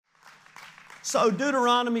So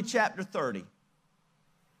Deuteronomy chapter 30.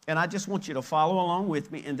 And I just want you to follow along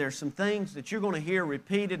with me. And there's some things that you're going to hear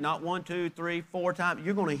repeated, not 1, 2, 3, 4 times.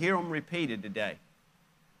 You're going to hear them repeated today.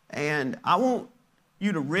 And I want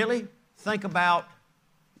you to really think about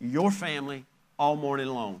your family all morning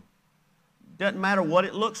long. Doesn't matter what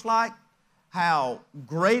it looks like, how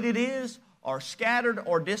great it is, or scattered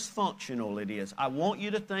or dysfunctional it is. I want you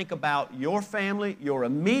to think about your family, your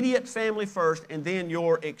immediate family first, and then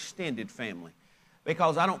your extended family.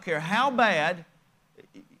 Because I don't care how bad,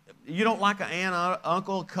 you don't like an aunt,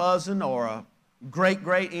 uncle, cousin, or a great,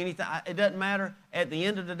 anything. It doesn't matter. At the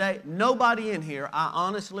end of the day, nobody in here, I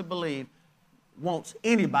honestly believe, wants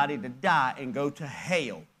anybody to die and go to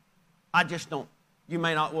hell. I just don't. You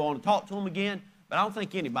may not want to talk to them again, but I don't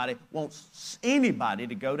think anybody wants anybody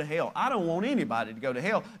to go to hell. I don't want anybody to go to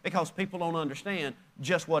hell because people don't understand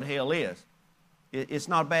just what hell is. It's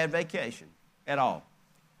not a bad vacation at all.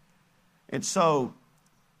 And so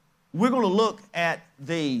we're going to look at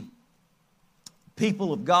the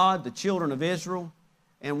people of God, the children of Israel,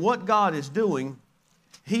 and what God is doing.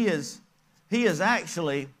 He is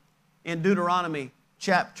actually in Deuteronomy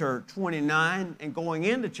chapter 29 and going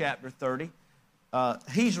into chapter 30,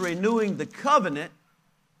 He's renewing the covenant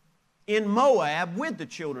in Moab with the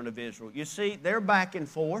children of Israel. You see, they're back and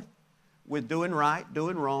forth with doing right,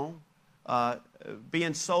 doing wrong,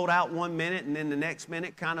 being sold out one minute and then the next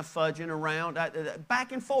minute kind of fudging around,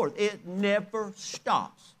 back and forth. It never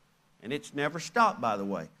stops. And it's never stopped, by the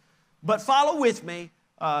way. But follow with me,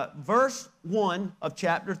 verse 1 of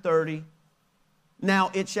chapter 30.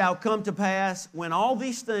 Now it shall come to pass when all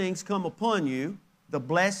these things come upon you, the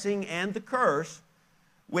blessing and the curse,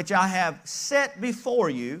 which I have set before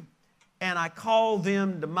you, and I call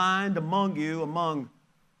them to mind among you, among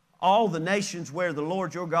all the nations where the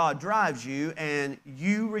Lord your God drives you, and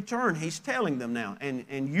you return. He's telling them now.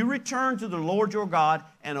 And you return to the Lord your God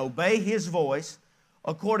and obey His voice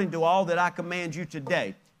according to all that I command you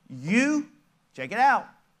today. You, check it out,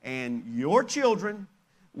 and your children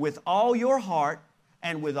with all your heart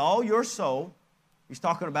and with all your soul. He's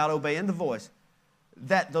talking about obeying the voice.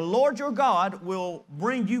 That the Lord your God will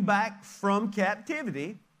bring you back from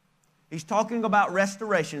captivity. He's talking about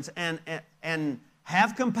restorations and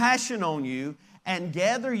have compassion on you and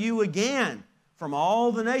gather you again from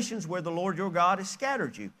all the nations where the Lord your God has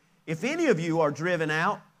scattered you. If any of you are driven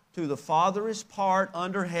out to the farthest part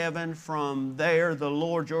under heaven, from there the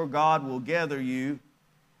Lord your God will gather you,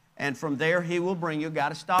 and from there He will bring you. Got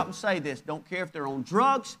to stop and say this. Don't care if they're on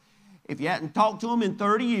drugs, if you hadn't talked to them in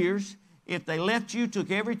 30 years, if they left you,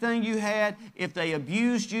 took everything you had, if they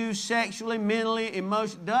abused you sexually, mentally,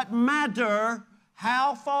 emotionally, doesn't matter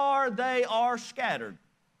how far they are scattered.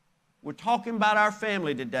 We're talking about our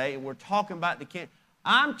family today, and we're talking about the king.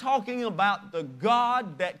 I'm talking about the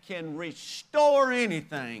God that can restore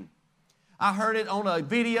anything. I heard it on a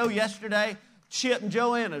video yesterday. Chip and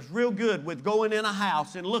Joanna's real good with going in a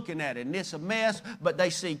house and looking at it. And it's a mess, but they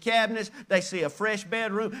see cabinets, they see a fresh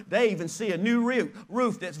bedroom, they even see a new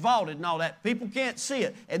roof that's vaulted and all that. People can't see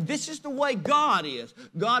it. And this is the way God is.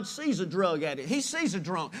 God sees a drug addict. He sees a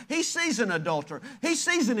drunk. He sees an adulterer. He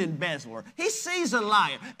sees an embezzler. He sees a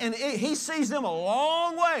liar. And He sees them a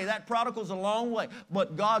long way. That prodigal's a long way.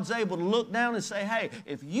 But God's able to look down and say, hey,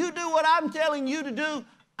 if you do what I'm telling you to do,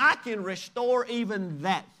 I can restore even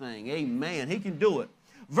that thing. Amen. He can do it.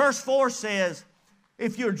 Verse 4 says,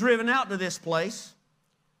 if you're driven out to this place,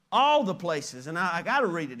 all the places, and I got to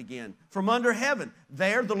read it again, from under heaven,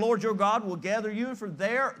 there the Lord your God will gather you, and from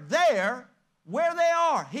there, where they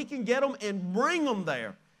are, He can get them and bring them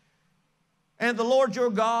there. And the Lord your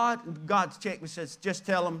God, God's checked me, says, just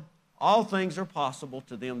tell them, all things are possible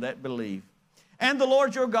to them that believe. And the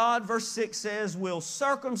Lord your God, verse 6 says, will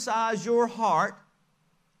circumcise your heart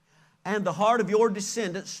and the heart of your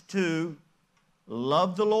descendants to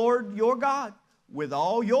love the Lord your God with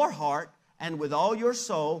all your heart and with all your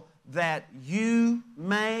soul, that you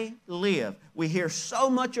may live. We hear so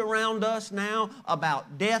much around us now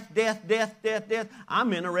about death.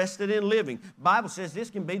 I'm interested in living. The Bible says this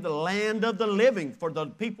can be the land of the living for the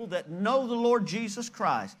people that know the Lord Jesus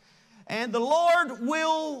Christ. And the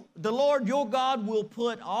Lord your God will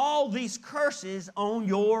put all these curses on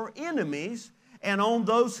your enemies and on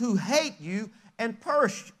those who hate you and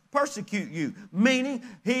persecute you. Meaning,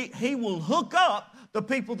 He will hook up the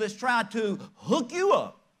people that's tried to hook you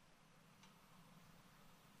up.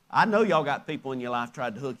 I know y'all got people in your life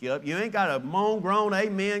tried to hook you up. You ain't got a moan, groan,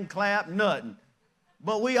 amen, clap, nothing.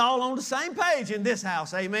 But we all on the same page in this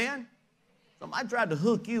house, amen? Somebody tried to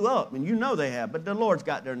hook you up, and you know they have, but the Lord's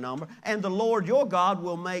got their number. And the Lord your God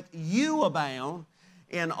will make you abound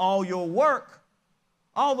in all your work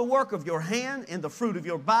all the work of your hand, in the fruit of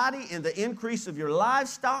your body, in the increase of your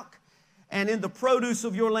livestock, and in the produce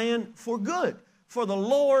of your land for good. For the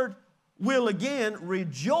Lord will again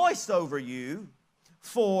rejoice over you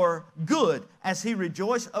for good, as He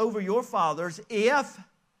rejoiced over your fathers, if,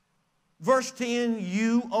 verse 10,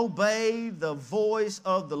 you obey the voice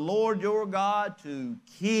of the Lord your God to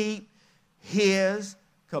keep His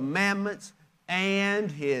commandments and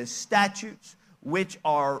His statutes, which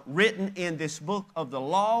are written in this book of the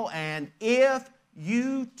law, and if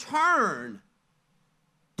you turn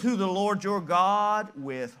to the Lord your God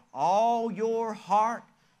with all your heart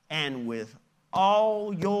and with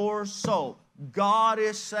all your soul. God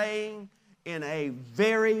is saying in a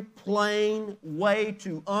very plain way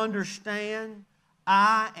to understand,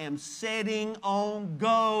 I am setting on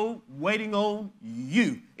go, waiting on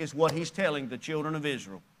you, is what He's telling the children of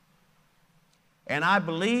Israel. And I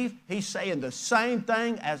believe He's saying the same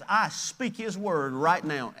thing as I speak His word right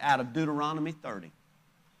now out of Deuteronomy 30.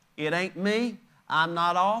 It ain't me. I'm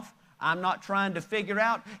not off. I'm not trying to figure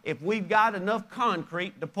out if we've got enough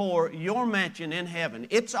concrete to pour your mansion in heaven.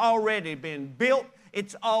 It's already been built.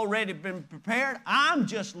 It's already been prepared. I'm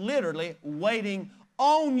just literally waiting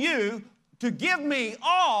on you to give me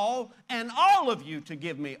all, and all of you to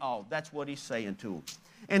give me all. That's what He's saying to them.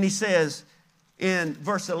 And He says in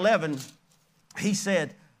verse 11, He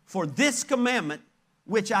said, for this commandment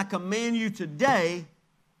which I command you today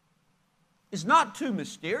is not too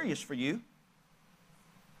mysterious for you,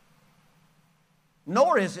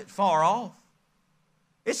 nor is it far off.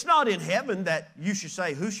 It's not in heaven that you should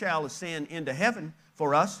say, who shall ascend into heaven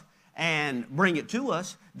for us and bring it to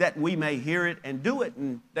us that we may hear it and do it.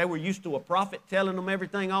 And they were used to a prophet telling them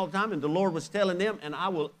everything all the time, and the Lord was telling them, and I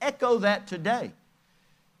will echo that today.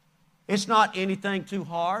 It's not anything too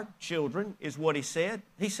hard, children, is what He said.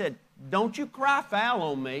 He said, don't you cry foul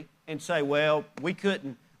on me and say, well, we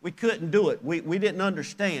couldn't do it. We didn't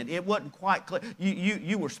understand. It wasn't quite clear.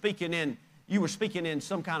 You were speaking in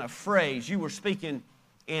some kind of phrase. You were speaking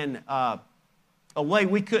in a way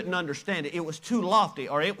we couldn't understand it. It was too lofty,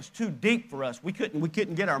 or it was too deep for us. We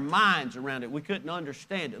couldn't get our minds around it. We couldn't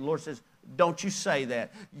understand it. The Lord says, don't you say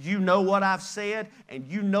that. You know what I've said, and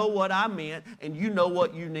you know what I meant, and you know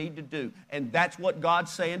what you need to do. And that's what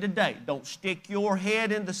God's saying today. Don't stick your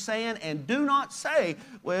head in the sand, and do not say,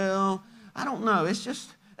 well, I don't know. It's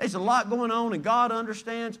just, there's a lot going on, and God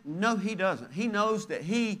understands. No, He doesn't. He knows that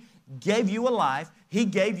He gave you a life. He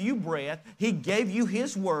gave you breath. He gave you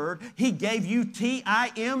His word. He gave you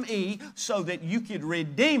T-I-M-E so that you could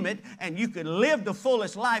redeem it and you could live the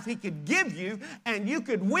fullest life He could give you, and you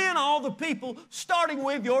could win all the people starting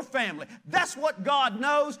with your family. That's what God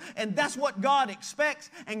knows, and that's what God expects,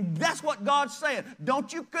 and that's what God's saying.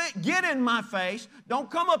 Don't you get in my face. Don't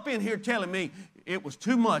come up in here telling me it was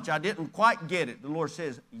too much. I didn't quite get it. The Lord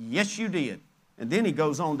says, yes, you did. And then He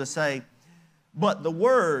goes on to say, but the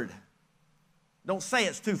word, don't say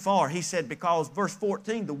it's too far. He said, because verse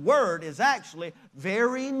 14, the word is actually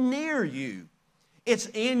very near you. It's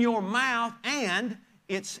in your mouth and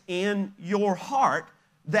it's in your heart,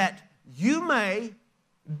 that you may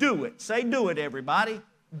do it. Say do it, everybody.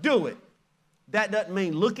 Do it. That doesn't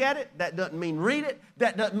mean look at it. That doesn't mean read it.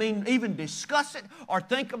 That doesn't mean even discuss it or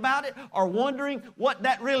think about it or wondering what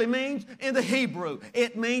that really means in the Hebrew.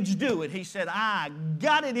 It means do it. He said, I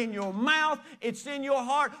got it in your mouth. It's in your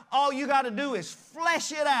heart. All you got to do is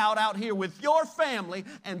flesh it out here with your family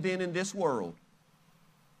and then in this world.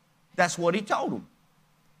 That's what He told them.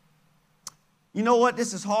 You know what?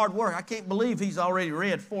 This is hard work. I can't believe he's already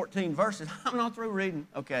read 14 verses. I'm not through reading.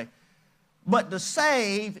 Okay. But to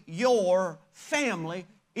save your family,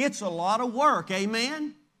 it's a lot of work,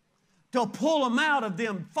 amen? To pull them out of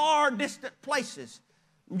them far distant places.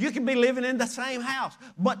 You can be living in the same house,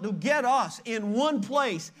 but to get us in one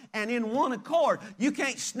place and in one accord, you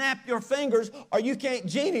can't snap your fingers or you can't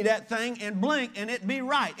genie that thing and blink and it be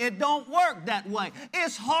right. It don't work that way.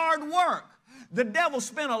 It's hard work. The devil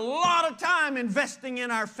spent a lot of time investing in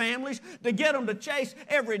our families to get them to chase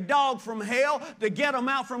every dog from hell, to get them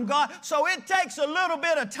out from God. So it takes a little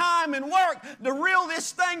bit of time and work to reel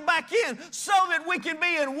this thing back in so that we can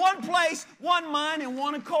be in one place, one mind, and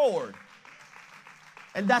one accord.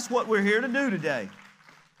 And that's what we're here to do today.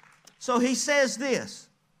 So he says this,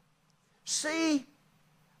 see,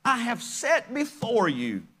 I have set before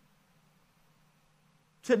you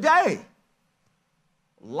today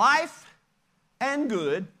life and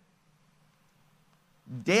good,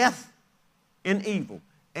 death and evil.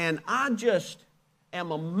 And I just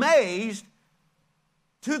am amazed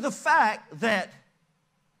to the fact that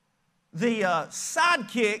the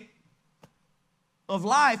sidekick of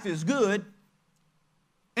life is good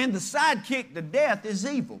And the sidekick to death is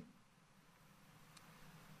evil.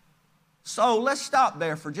 So let's stop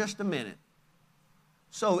there for just a minute.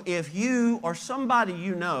 So if you or somebody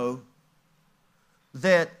you know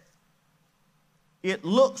that it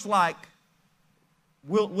looks like,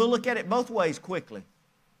 we'll look at it both ways quickly.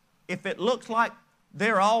 If it looks like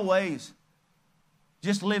they're always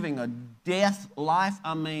just living a death life,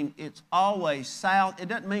 I mean, it's always south. It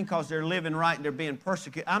doesn't mean because they're living right and they're being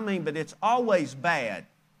persecuted. I mean, but it's always bad.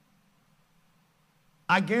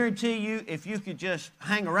 I guarantee you, if you could just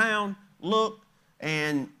hang around, look,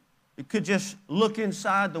 and you could just look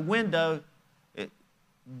inside the window,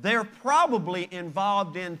 they're probably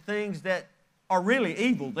involved in things that are really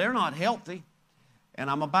evil. They're not healthy. And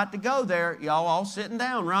I'm about to go there. Y'all all sitting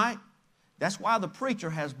down, right? That's why the preacher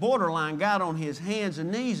has borderline got on his hands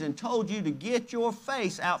and knees and told you to get your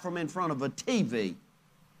face out from in front of a TV.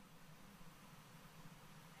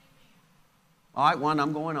 All right, one,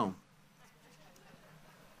 I'm going on.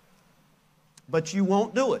 But you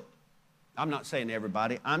won't do it. I'm not saying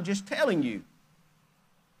everybody. I'm just telling you.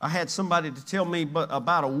 I had somebody to tell me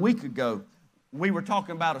about a week ago, we were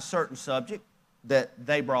talking about a certain subject that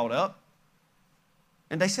they brought up.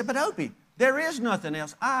 And they said, but Opie, there is nothing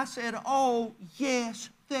else. I said, oh, yes,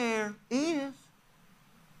 there is.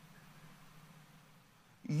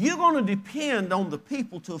 You're going to depend on the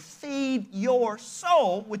people to feed your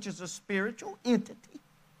soul, which is a spiritual entity.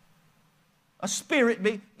 A spirit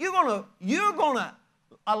being. You're going to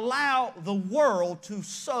allow the world to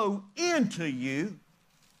sow into you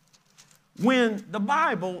when the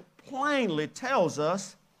Bible plainly tells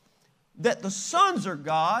us that the sons of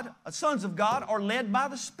God are led by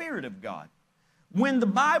the Spirit of God. When the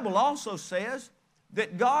Bible also says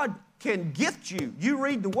that God can gift you. You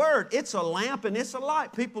read the Word, it's a lamp and it's a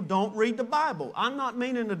light. People don't read the Bible. I'm not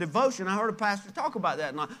meaning a devotion. I heard a pastor talk about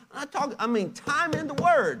that. I mean time in the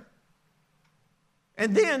Word.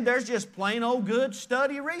 And then there's just plain old good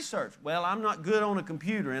study research. Well, I'm not good on a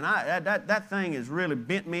computer, and that thing has really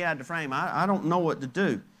bent me out of the frame. I don't know what to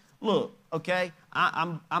do. Look, okay,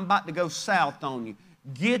 I'm about to go south on you.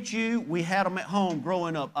 We had them at home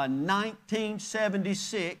growing up, a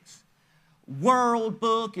 1976 World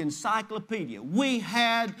Book Encyclopedia. We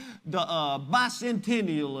had the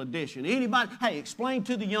bicentennial edition. Anybody, hey, explain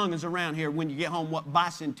to the youngins around here when you get home what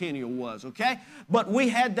bicentennial was, okay? But we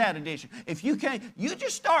had that edition. If you can't, you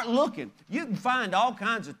just start looking. You can find all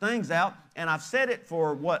kinds of things out, and I've said it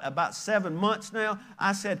for, about 7 months now.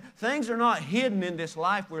 I said, things are not hidden in this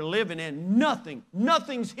life we're living in.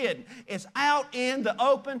 Nothing's hidden. It's out in the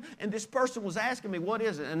open, and this person was asking me, what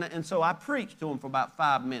is it? And so I preached to him for about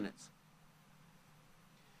 5 minutes.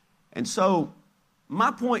 And so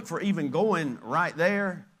my point for even going right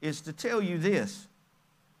there is to tell you this,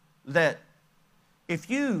 that if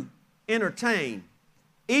you entertain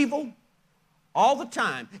evil all the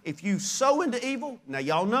time, if you sow into evil, now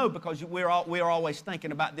y'all know because we're always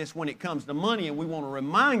thinking about this when it comes to money, and we want to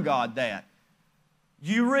remind God that.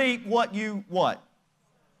 You reap what you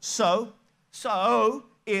sow. So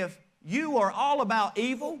if you are all about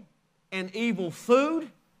evil and evil food,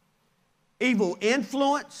 evil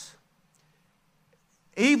influence,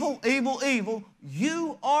 evil,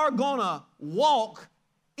 you are going to walk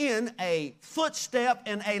in a footstep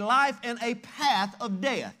and a life and a path of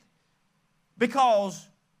death. Because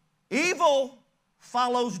evil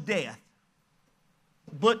follows death,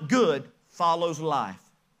 but good follows life.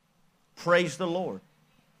 Praise the Lord.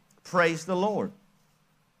 Praise the Lord.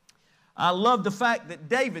 I love the fact that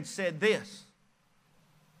David said this.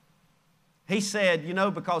 He said,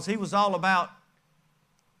 because he was all about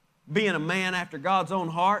being a man after God's own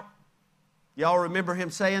heart. Y'all remember him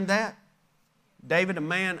saying that? David, a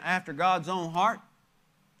man after God's own heart.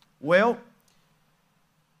 Well,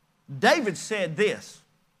 David said this.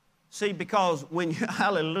 See, because when you,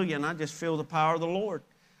 hallelujah, and I just feel the power of the Lord.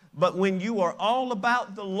 But when you are all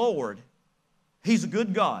about the Lord, He's a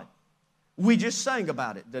good God. We just sang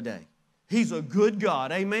about it today. He's a good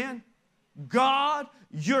God, amen? God,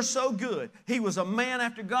 you're so good. He was a man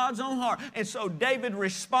after God's own heart. And so David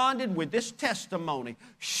responded with this testimony.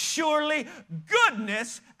 Surely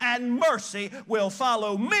goodness and mercy will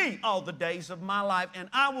follow me all the days of my life, and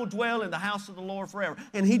I will dwell in the house of the Lord forever.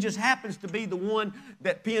 And he just happens to be the one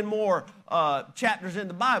that penned more chapters in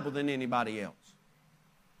the Bible than anybody else.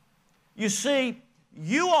 You see,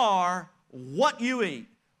 you are what you eat.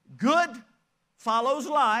 Good follows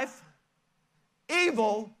life.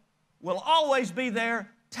 Evil will always be there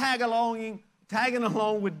tagging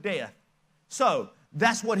along with death. So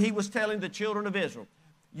that's what he was telling the children of Israel.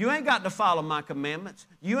 You ain't got to follow my commandments.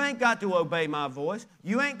 You ain't got to obey my voice.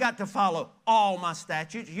 You ain't got to follow all my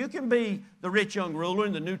statutes. You can be the rich young ruler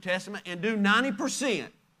in the New Testament and do 90%.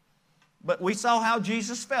 But we saw how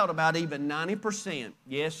Jesus felt about even 90%.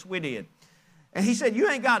 Yes, we did. And he said, you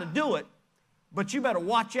ain't got to do it, but you better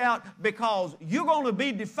watch out because you're going to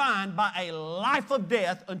be defined by a life of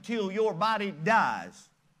death until your body dies.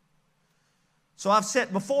 So I've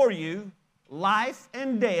set before you life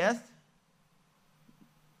and death,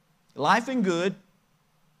 life and good,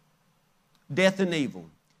 death and evil.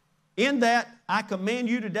 In that, I command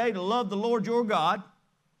you today to love the Lord your God,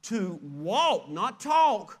 to walk, not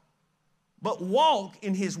talk, but walk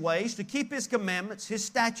in His ways, to keep His commandments, His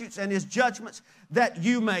statutes, and His judgments, that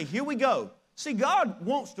you may. Here we go. See, God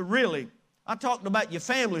wants to really, I talked about your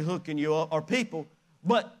family hooking you up, or people,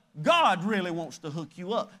 but God really wants to hook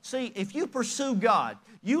you up. See, if you pursue God,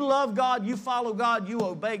 you love God, you follow God, you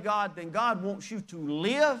obey God, then God wants you to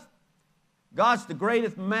live. God's the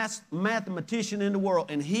greatest mathematician in the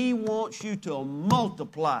world, and He wants you to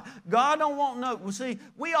multiply. God don't want no, well, see,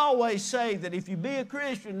 we always say that if you be a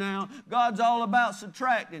Christian now, God's all about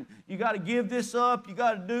subtracting. You got to give this up, you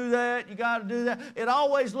got to do that, you got to do that. It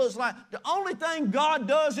always looks like the only thing God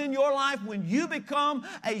does in your life when you become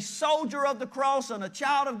a soldier of the cross and a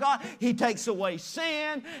child of God, He takes away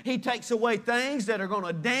sin, He takes away things that are going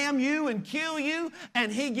to damn you and kill you,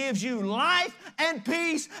 and He gives you life and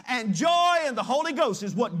peace and joy, and the Holy Ghost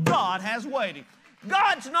is what God has waiting.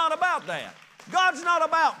 God's not about that. God's not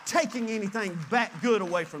about taking anything back good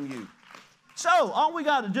away from you. So all we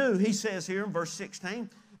got to do, he says here in verse 16,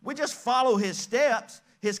 we just follow His steps,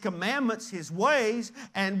 His commandments, His ways,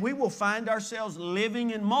 and we will find ourselves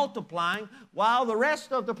living and multiplying while the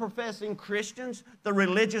rest of the professing Christians, the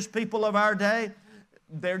religious people of our day,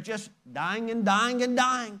 they're just dying and dying and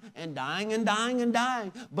dying and dying and dying and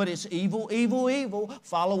dying. But it's evil, evil, evil,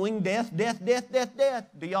 following death, death, death, death, death.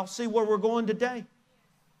 Do y'all see where we're going today?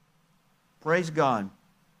 Praise God.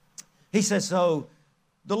 He says, so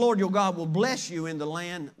the Lord your God will bless you in the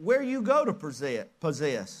land where you go to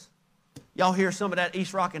possess. Y'all hear some of that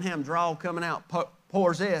East Rockingham drawl coming out,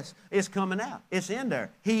 possess. It's coming out. It's in there.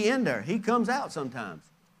 He in there. He comes out sometimes.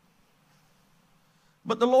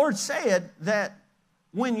 But the Lord said that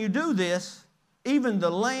when you do this, even the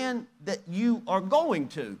land that you are going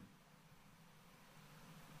to,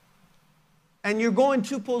 and you're going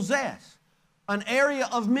to possess an area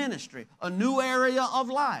of ministry, a new area of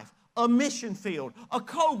life, a mission field, a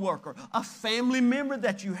co-worker, a family member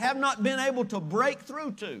that you have not been able to break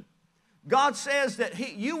through to. God says that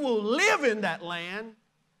you will live in that land.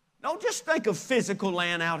 Don't just think of physical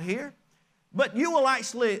land out here. But you will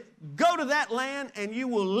actually go to that land and you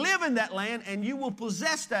will live in that land and you will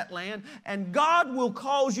possess that land and God will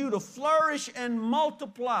cause you to flourish and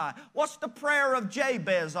multiply. What's the prayer of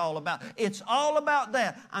Jabez all about? It's all about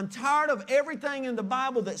that. I'm tired of everything in the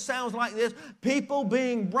Bible that sounds like this. People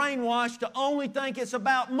being brainwashed to only think it's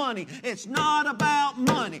about money. It's not about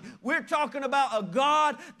money. We're talking about a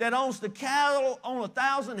God that owns the cattle on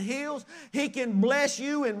 1,000 hills. He can bless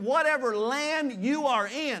you in whatever land you are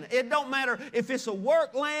in. It don't matter if it's a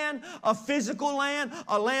work land, a physical land,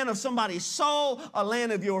 a land of somebody's soul, a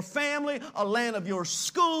land of your family, a land of your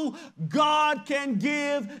school. God can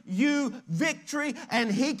give you victory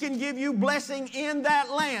and He can give you blessing in that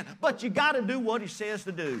land. But you got to do what He says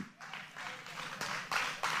to do.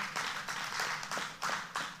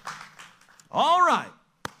 All right.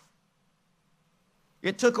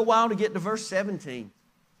 It took a while to get to verse 17.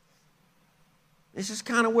 This is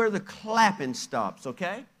kind of where the clapping stops,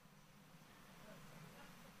 okay?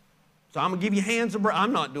 So I'm going to give you hands.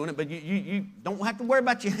 I'm not doing it, but you don't have to worry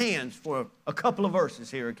about your hands for a couple of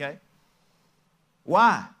verses here, okay?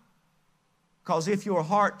 Why? Because if your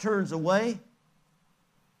heart turns away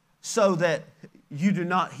so that you do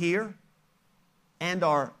not hear and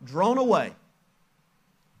are drawn away,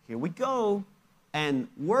 here we go, and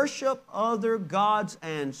worship other gods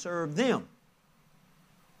and serve them.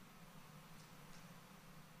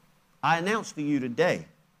 I announce to you today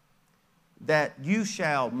that you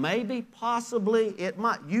shall maybe, possibly,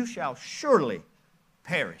 you shall surely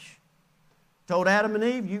perish. Told Adam and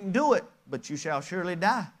Eve, you can do it, but you shall surely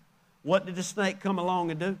die. What did the snake come along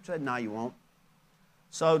and do? Said, no, you won't.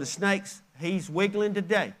 So the snake's, he's wiggling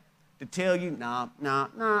today to tell you, no.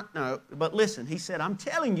 But listen, he said, I'm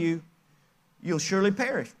telling you, you'll surely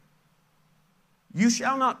perish. You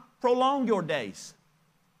shall not prolong your days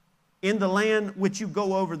in the land which you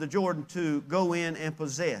go over the Jordan to go in and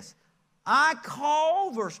possess. I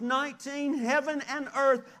call, verse 19, heaven and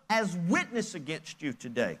earth as witness against you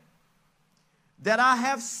today, that I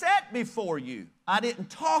have set before you. I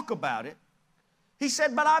didn't talk about it. He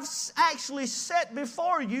said, but I've actually set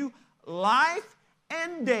before you life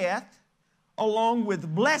and death, along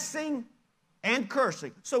with blessing and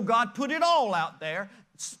cursing. So God put it all out there,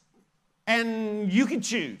 and you can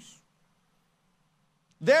choose.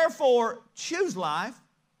 Therefore, choose life,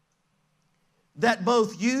 that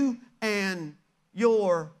both you and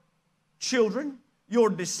your children,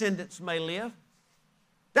 your descendants may live.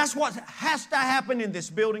 That's what has to happen in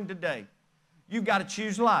this building today. You've got to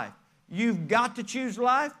choose life. You've got to choose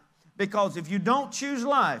life, because if you don't choose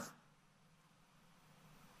life,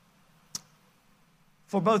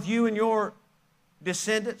 for both you and your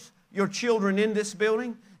descendants, your children in this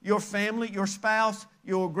building, your family, your spouse,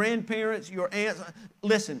 your grandparents, your aunts.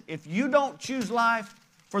 Listen, if you don't choose life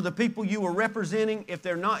for the people you are representing, if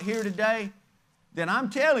they're not here today, then I'm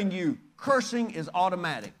telling you, cursing is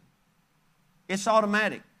automatic. It's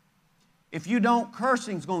automatic. If you don't,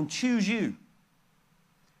 cursing's going to choose you.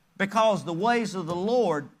 Because the ways of the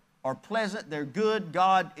Lord are pleasant, they're good.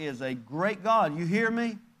 God is a great God. You hear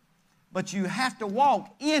me? But you have to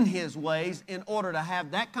walk in His ways in order to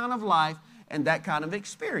have that kind of life and that kind of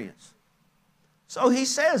experience. So He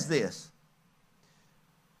says this.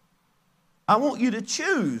 I want you to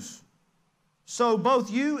choose, so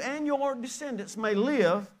both you and your descendants may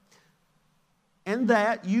live, and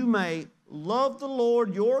that you may love the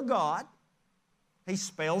Lord your God. He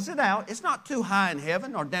spells it out. It's not too high in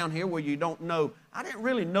heaven or down here where you don't know. I didn't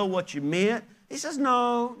really know what you meant. He says,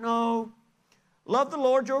 no. Love the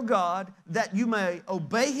Lord your God, that you may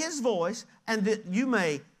obey His voice, and that you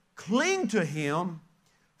may cling to Him,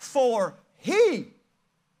 for He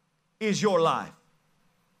is your life.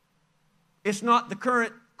 It's not the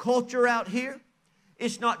current culture out here.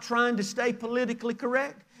 It's not trying to stay politically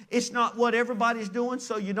correct. It's not what everybody's doing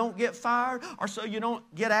so you don't get fired, or so you don't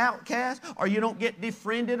get outcast, or you don't get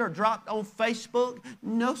defriended or dropped on Facebook.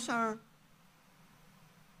 No, sir.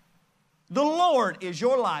 The Lord is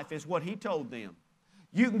your life, is what He told them.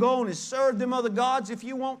 You can go on and serve them other gods if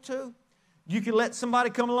you want to. You can let somebody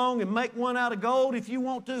come along and make one out of gold if you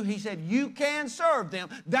want to. He said you can serve them.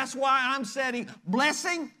 That's why I'm setting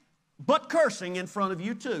blessing but cursing in front of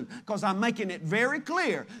you too, because I'm making it very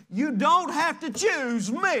clear. You don't have to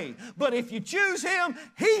choose me, but if you choose Him,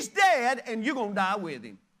 He's dead and you're going to die with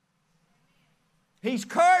Him. He's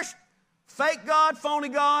cursed, fake God, phony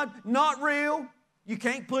God, not real. You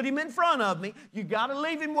can't put Him in front of me. You got to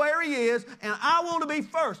leave Him where He is, and I want to be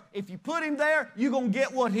first. If you put Him there, you're going to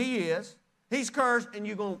get what He is. He's cursed, and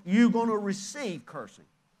you're going to receive cursing.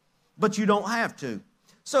 But you don't have to.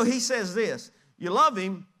 So He says this, you love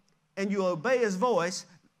Him, and you obey His voice,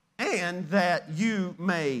 and that you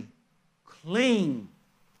may cling.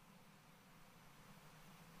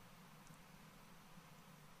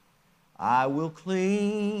 I will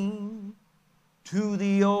cling to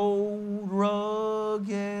the old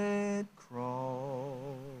rugged cross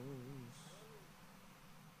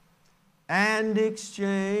and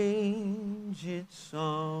exchange it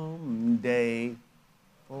someday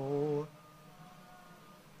for.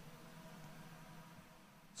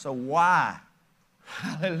 So why?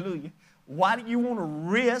 Hallelujah. Why do you want to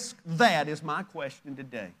risk that is my question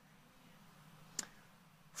today.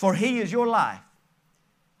 For He is your life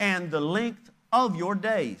and the length of your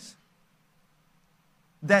days,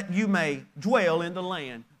 that you may dwell in the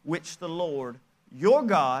land which the Lord your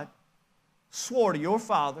God swore to your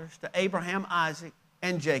fathers, to Abraham, Isaac,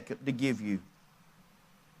 and Jacob, to give you.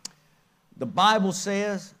 The Bible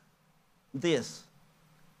says this,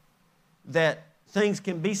 that things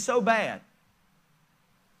can be so bad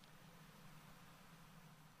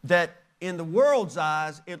that in the world's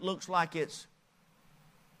eyes, it looks like it's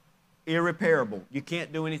irreparable. You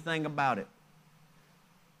can't do anything about it.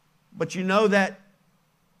 But you know that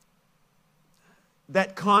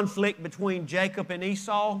conflict between Jacob and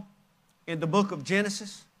Esau in the book of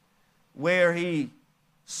Genesis, where he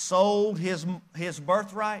sold his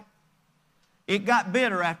birthright? It got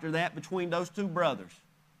bitter after that between those two brothers.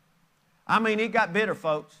 I mean, it got bitter,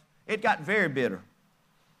 folks. It got very bitter.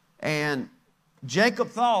 And Jacob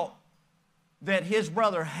thought that his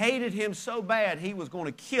brother hated him so bad he was going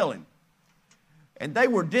to kill him. And they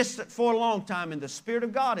were distant for a long time, and the Spirit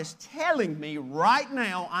of God is telling me right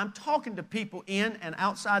now, I'm talking to people in and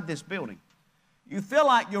outside this building. You feel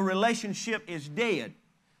like your relationship is dead.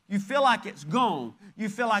 You feel like it's gone. You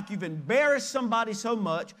feel like you've embarrassed somebody so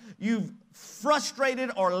much. You've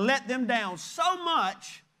frustrated or let them down so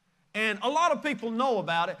much, and a lot of people know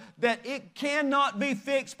about it, that it cannot be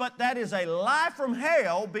fixed, but that is a lie from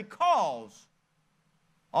hell, because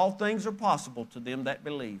all things are possible to them that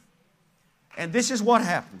believe. And this is what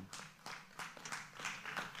happened.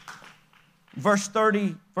 Verse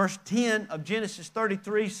 10 of Genesis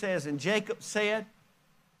 33 says, and Jacob said,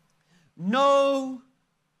 "No,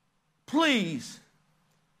 please,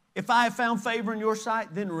 if I have found favor in your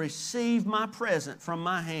sight, then receive my present from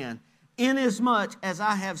my hand, inasmuch as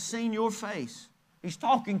I have seen your face." He's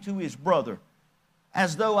talking to his brother,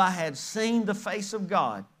 "as though I had seen the face of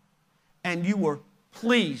God, and you were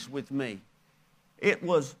pleased with me." It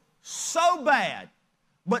was so bad.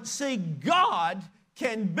 But see, God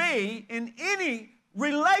can be in any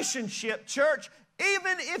relationship, church,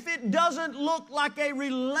 even if it doesn't look like a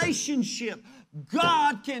relationship.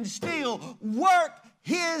 God can still work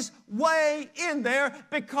His way in there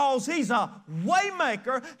because He's a way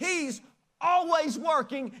maker. He's always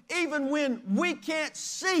working, even when we can't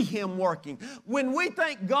see Him working. When we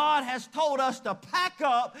think God has told us to pack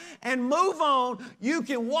up and move on, you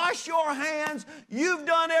can wash your hands. You've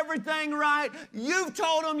done everything right. You've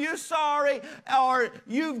told them you're sorry, or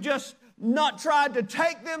you've just not tried to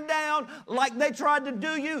take them down like they tried to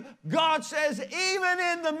do you. God says, even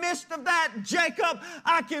in the midst of that, Jacob,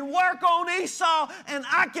 I can work on Esau and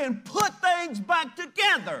I can put things back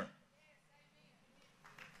together.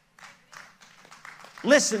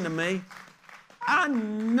 Listen to me. I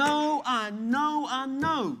know.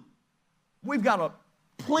 We've got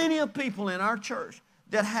plenty of people in our church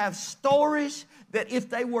that have stories that if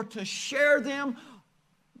they were to share them,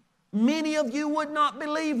 many of you would not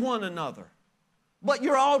believe one another. But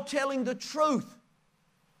you're all telling the truth.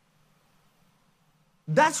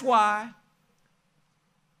 That's why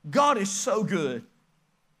God is so good.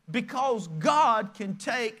 Because God can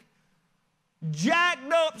take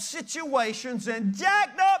jacked up situations and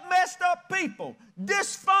jacked up, messed up people,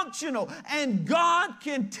 dysfunctional, and God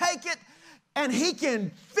can take it and He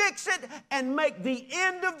can fix it and make the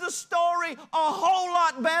end of the story a whole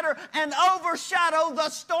lot better and overshadow the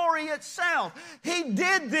story itself. He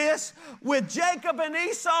did this with Jacob and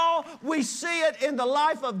Esau. We see it in the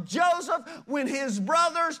life of Joseph when his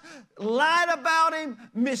brothers lied about him,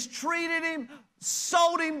 mistreated him,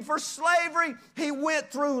 sold him for slavery. He went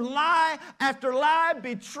through lie after lie,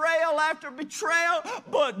 betrayal after betrayal,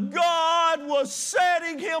 but God was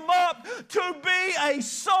setting him up to be a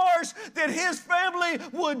source that his family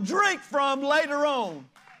would drink from later on.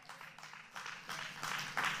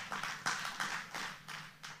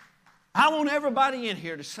 I want everybody in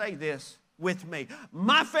here to say this with me.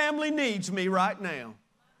 My family needs me right now.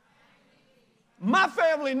 My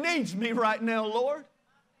family needs me right now, Lord.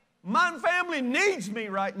 My family needs me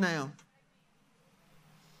right now.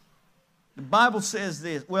 The Bible says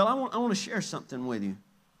this. Well, I want to share something with you.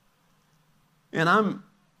 And I'm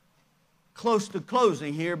close to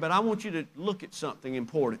closing here, but I want you to look at something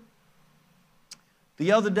important.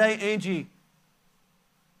 The other day, Angie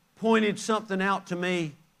pointed something out to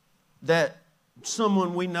me that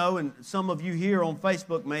someone we know, and some of you here on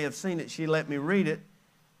Facebook may have seen it. She let me read it.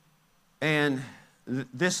 And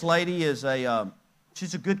this lady is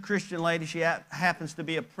she's a good Christian lady. She happens to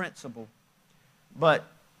be a principal. But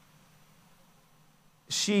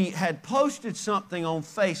she had posted something on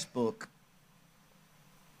Facebook.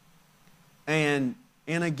 And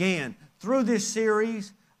again, through this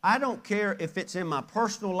series, I don't care if it's in my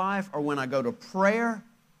personal life or when I go to prayer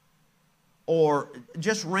or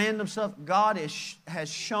just random stuff. God has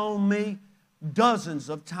shown me dozens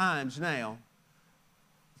of times now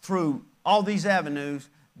through all these avenues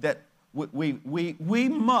that we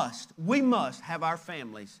must have our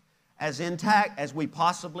families as intact as we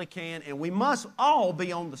possibly can, and we must all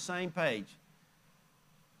be on the same page.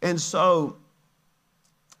 And so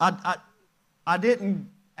I didn't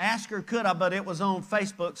ask her, could I, but it was on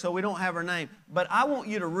Facebook, so we don't have her name. But I want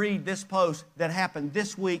you to read this post that happened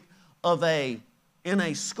this week in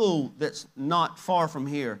a school that's not far from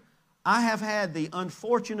here. I have had the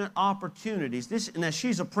unfortunate opportunities, now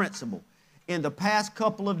she's a principal, in the past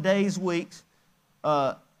couple of days, weeks,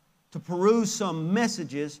 to peruse some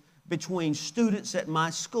messages between students at my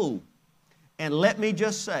school. And let me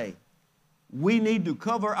just say, we need to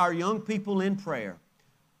cover our young people in prayer.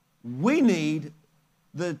 We need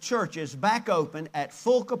the churches back open at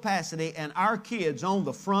full capacity and our kids on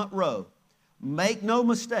the front row. Make no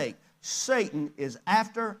mistake, Satan is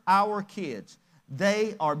after our kids.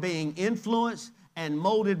 They are being influenced and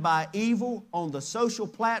molded by evil on the social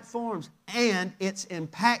platforms, and it's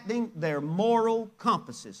impacting their moral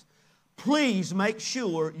compasses. Please make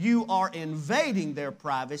sure you are invading their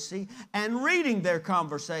privacy and reading their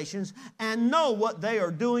conversations and know what they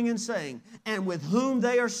are doing and saying and with whom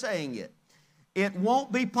they are saying it. It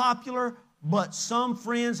won't be popular, but some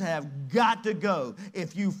friends have got to go.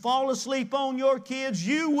 If you fall asleep on your kids,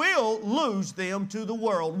 you will lose them to the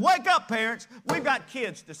world. Wake up, parents. We've got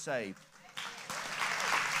kids to save.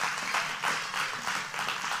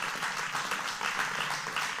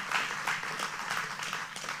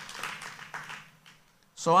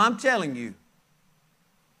 So I'm telling you,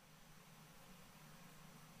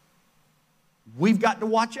 we've got to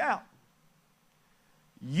watch out.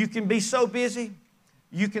 You can be so busy,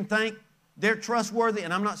 you can think they're trustworthy,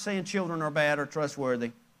 and I'm not saying children are bad or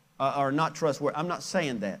trustworthy or not trustworthy. I'm not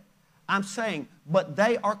saying that. I'm saying, but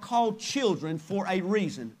they are called children for a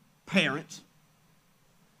reason, parents.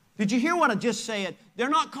 Did you hear what I just said? They're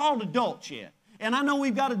not called adults yet. And I know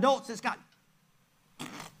we've got adults that's got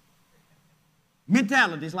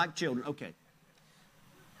mentalities like children. Okay.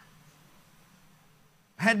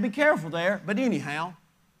 I had to be careful there, but anyhow,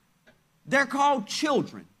 they're called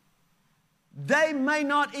children. They may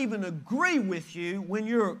not even agree with you when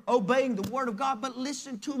you're obeying the Word of God, but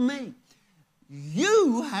listen to me.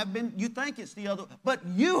 You think it's the other, but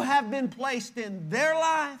you have been placed in their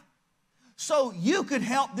life so you could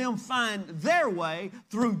help them find their way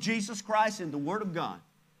through Jesus Christ and the Word of God.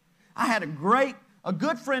 I had a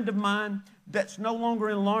good friend of mine that's no longer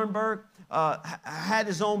in Laurinburg, had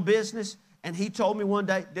his own business, and he told me one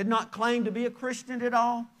day, did not claim to be a Christian at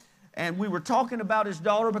all, and we were talking about his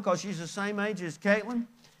daughter because she's the same age as Caitlin,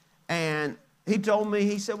 and he told me,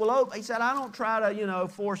 he said, I don't try to,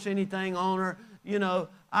 force anything on her.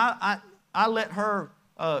 I let her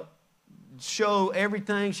show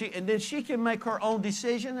everything, and then she can make her own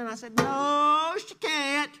decision. And I said, no, she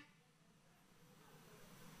can't.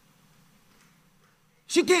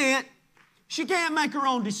 She can't. She can't make her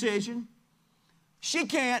own decision. She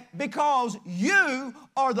can't, because you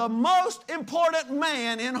are the most important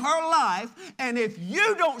man in her life, and if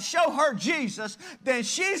you don't show her Jesus, then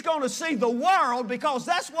she's going to see the world, because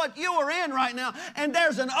that's what you are in right now, and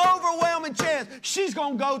there's an overwhelming chance she's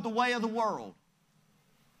going to go the way of the world.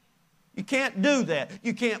 You can't do that.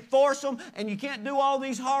 You can't force them, and you can't do all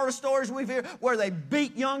these horror stories we've heard where they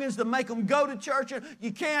beat youngins to make them go to church.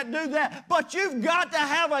 You can't do that. But you've got to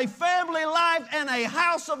have a family life and a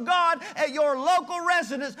house of God at your local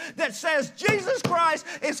residence that says Jesus Christ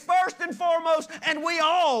is first and foremost, and we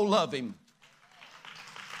all love Him.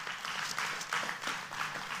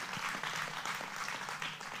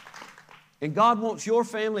 And God wants your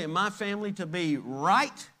family and my family to be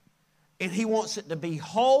right. And He wants it to be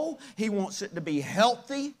whole. He wants it to be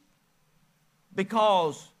healthy,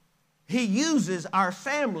 because He uses our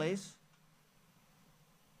families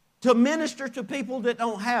to minister to people that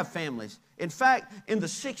don't have families. In fact, in the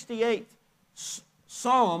 68th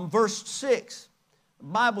Psalm, verse 6, the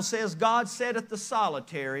Bible says, God setteth the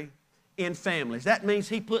solitary in families. That means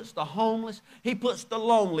He puts the homeless, He puts the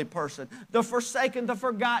lonely person, the forsaken, the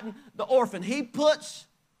forgotten, the orphan. He puts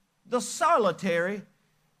the solitary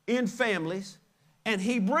in families, and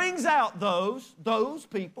He brings out those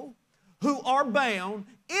people who are bound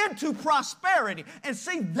into prosperity. And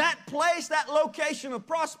see, that place, that location of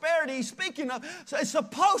prosperity He's speaking of, so it's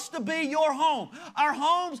supposed to be your home. Our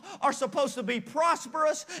homes are supposed to be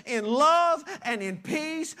prosperous in love and in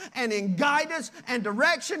peace and in guidance and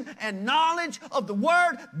direction and knowledge of the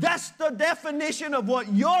Word. That's the definition of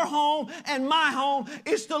what your home and my home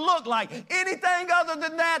is to look like. Anything other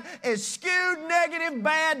than that is skewed, negative,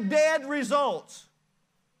 bad, dead results.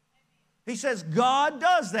 He says God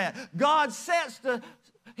does that. God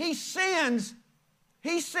He sends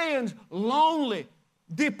lonely,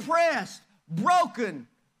 depressed, broken,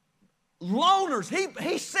 loners.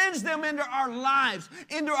 He sends them into our lives,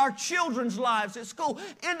 into our children's lives at school,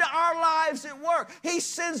 into our lives at work. He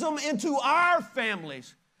sends them into our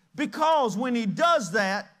families, because when He does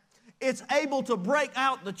that, it's able to break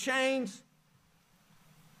out the chains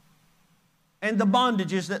and the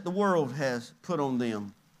bondages that the world has put on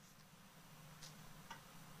them.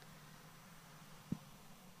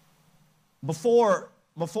 Before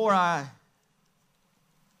I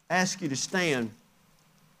ask you to stand,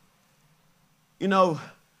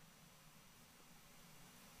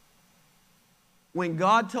 when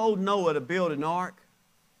God told Noah to build an ark,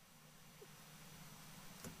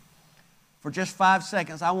 for just 5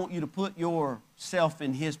 seconds, I want you to put yourself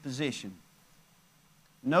in his position.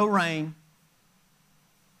 No rain,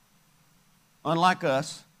 unlike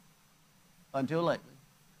us, until lately.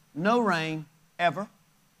 No rain, ever.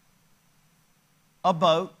 A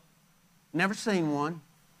boat, never seen one.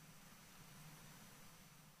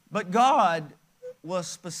 But God was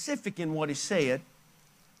specific in what He said.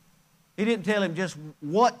 He didn't tell him just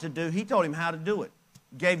what to do. He told him how to do it.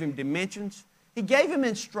 Gave him dimensions. He gave him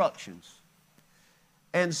instructions.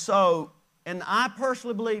 And I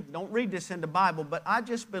personally believe, don't read this in the Bible, but I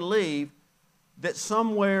just believe that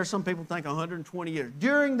somewhere, some people think 120 years,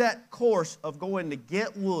 during that course of going to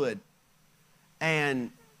get wood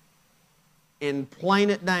and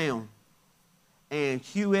plane it down and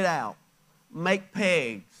hew it out, make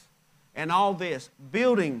pegs and all this,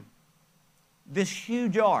 building this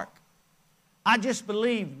huge ark. I just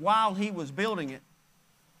believe while he was building it,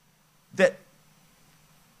 that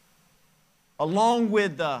along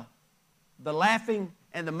with the laughing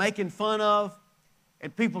and the making fun of,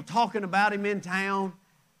 and people talking about him in town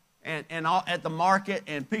and all, at the market,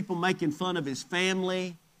 and people making fun of his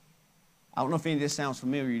family. I don't know if any of this sounds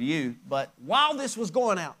familiar to you, but while this was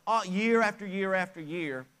going out, year after year after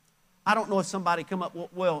year, I don't know if somebody come up,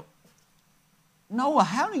 well, Noah,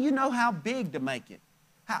 how do you know how big to make it?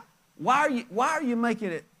 Why are you making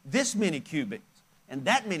it this many cubits and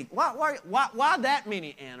that many? Why that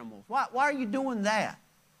many animals? Why are you doing that?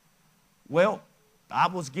 Well, I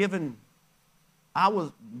was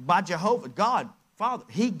by Jehovah, God, Father,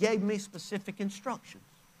 He gave me specific instructions.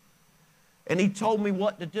 And He told me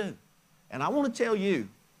what to do. And I want to tell you,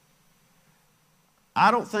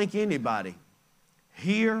 I don't think anybody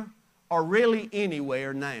here or really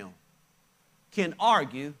anywhere now can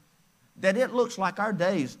argue that it looks like our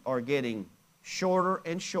days are getting shorter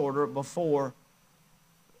and shorter before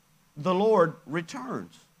the Lord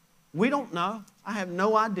returns. We don't know. I have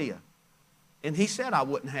no idea. And He said I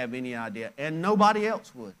wouldn't have any idea, and nobody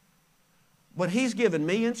else would. But He's given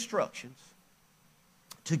me instructions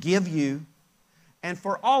to give you, and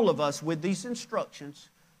for all of us with these instructions,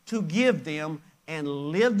 to give them and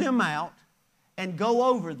live them out and go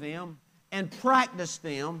over them and practice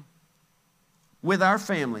them with our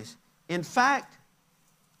families. In fact,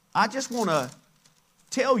 I just want to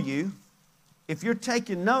tell you, if you're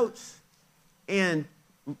taking notes, in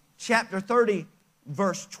chapter 30,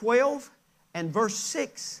 verse 12, and verse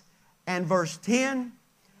 6, and verse 10,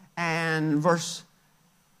 and verse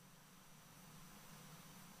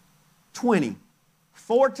 20,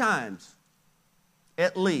 4 times,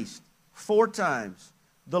 at least 4 times,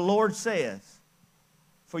 the Lord says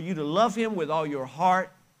for you to love Him with all your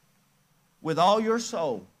heart, with all your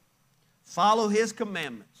soul, follow His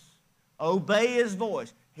commandments, obey His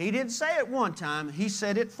voice. He didn't say it 1 time, He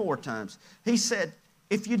said it 4 times. He said,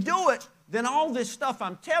 if you do it, then all this stuff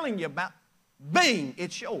I'm telling you about, bing,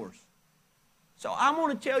 it's yours. So I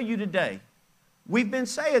want to tell you today, we've been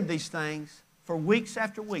saying these things for weeks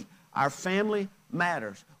after week. Our family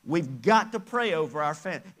matters. We've got to pray over our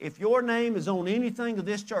family. If your name is on anything of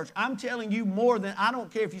this church, I'm telling you more than, I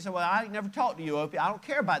don't care if you say, well, I never talked to you, Opie. I don't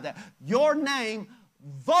care about that. Your name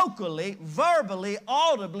vocally, verbally,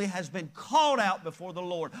 audibly has been called out before the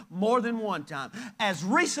Lord more than 1 time. As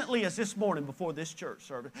recently as this morning before this church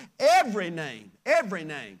service, every name,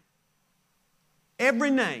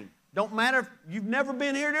 don't matter if you've never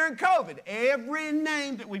been here during COVID, every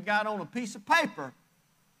name that we've got on a piece of paper,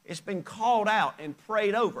 it's been called out and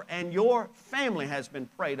prayed over, and your family has been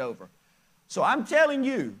prayed over. So I'm telling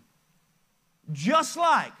you, just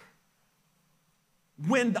like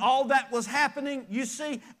when all that was happening, you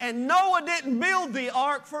see, and Noah didn't build the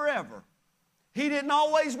ark forever. He didn't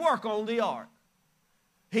always work on the ark.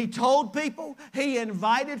 He told people, he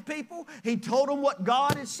invited people, he told them what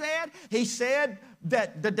God had said. He said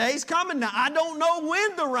that the day's coming. Now, I don't know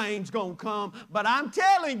when the rain's going to come, but I'm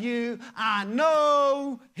telling you, I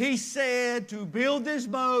know he said to build this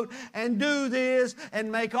boat and do this and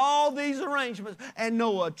make all these arrangements. And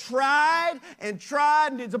Noah tried and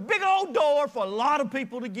tried, and it's a big old door for a lot of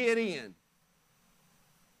people to get in.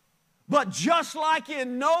 But just like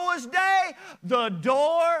in Noah's day, the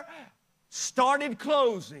door started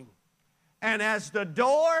closing. And as the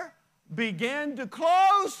door began to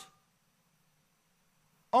close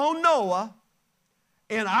on Noah,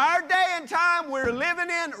 in our day and time we're living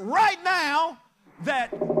in right now, that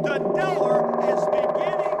the door is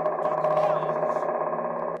beginning to close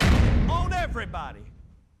on everybody.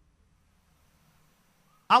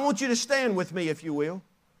 I want you to stand with me, if you will.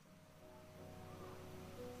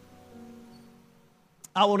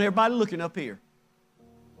 I want everybody looking up here.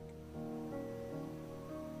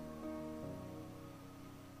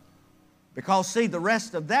 Because, see, the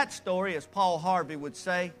rest of that story, as Paul Harvey would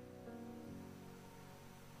say,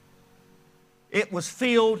 it was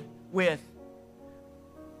filled with,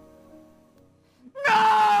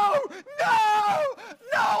 no,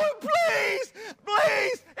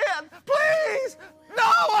 please,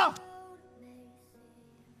 Noah.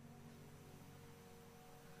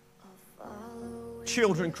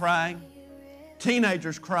 Children crying,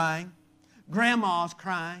 teenagers crying, grandmas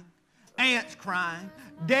crying, aunts crying,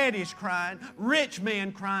 daddies crying, rich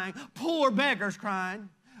men crying, poor beggars crying,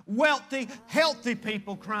 wealthy, healthy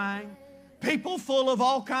people crying, people full of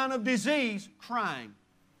all kind of disease crying,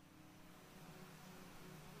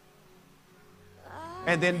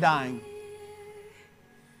 and then dying.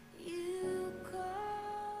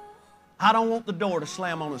 I don't want the door to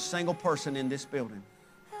slam on a single person in this building.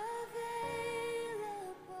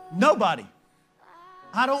 Nobody.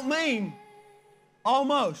 I don't mean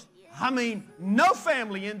almost. I mean no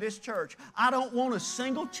family in this church. I don't want a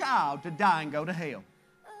single child to die and go to hell.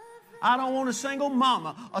 I don't want a single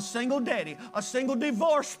mama, a single daddy, a single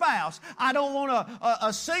divorced spouse. I don't want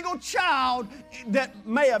a single child that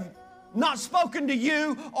may have not spoken to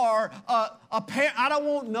you or a parent. I don't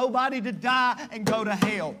want nobody to die and go to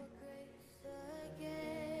hell.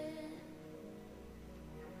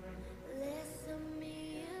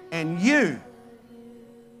 And you,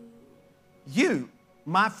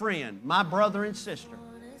 my friend, my brother and sister,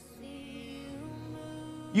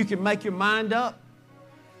 you can make your mind up.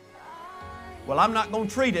 Well, I'm not going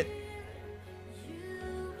to treat it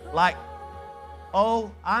like,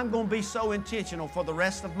 oh, I'm going to be so intentional for the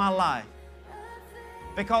rest of my life.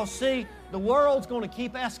 Because, see, the world's going to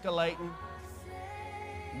keep escalating.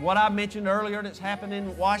 What I mentioned earlier that's happened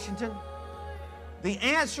in Washington, the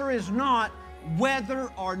answer is not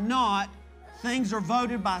whether or not things are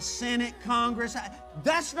voted by Senate, Congress.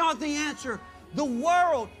 That's not the answer. The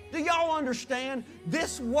world, do y'all understand?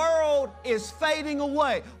 This world is fading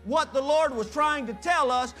away. What the Lord was trying to tell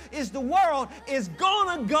us is the world is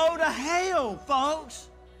going to go to hell, folks.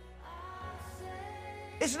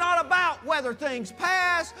 It's not about whether things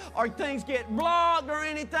pass or things get blocked or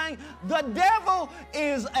anything. The devil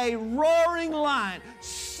is a roaring lion,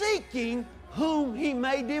 seeking whom he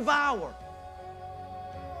may devour.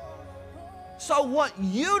 So what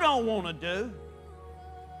you don't want to do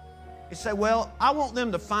is say, well, I want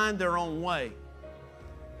them to find their own way.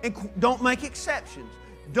 And don't make exceptions.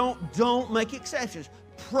 Don't make exceptions.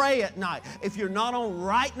 Pray at night. If you're not on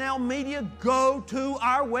Right Now Media, go to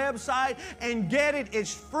our website and get it.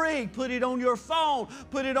 It's free. Put it on your phone.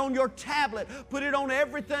 Put it on your tablet. Put it on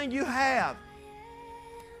everything you have.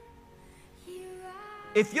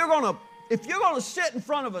 If you're gonna sit in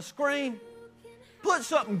front of a screen, put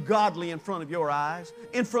something godly in front of your eyes,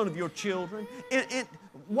 in front of your children,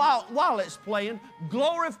 while it's playing.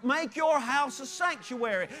 Make your house a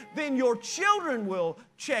sanctuary. Then your children will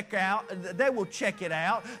check it out.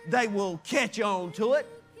 They will catch on to it.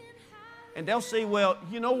 And they'll see, well,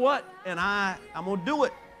 you know what? And I'm going to do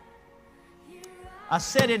it. I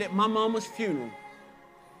said it at my mama's funeral.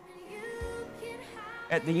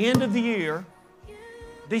 At the end of the year,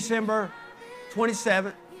 December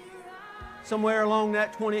 27th, somewhere along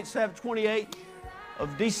that 28th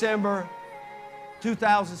of December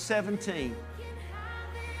 2017.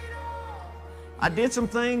 I did some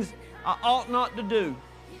things I ought not to do.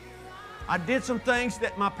 I did some things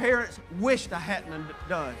that my parents wished I hadn't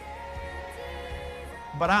done.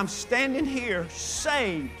 But I'm standing here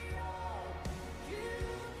saved,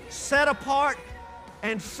 set apart,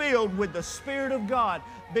 and filled with the Spirit of God,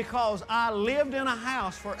 because I lived in a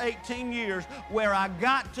house for 18 years where I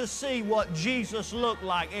got to see what Jesus looked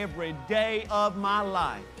like every day of my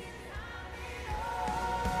life.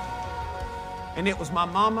 And it was my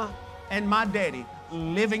mama and my daddy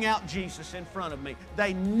living out Jesus in front of me.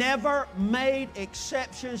 They never made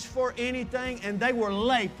exceptions for anything, and they were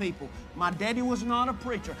lay people. My daddy was not a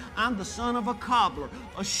preacher. I'm the son of a cobbler,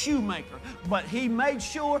 a shoemaker. But he made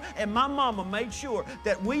sure, and my mama made sure,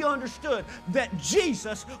 that we understood that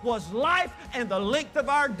Jesus was life and the length of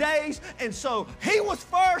our days. And so he was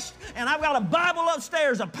first, and I've got a Bible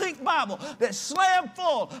upstairs, a pink Bible, that's slammed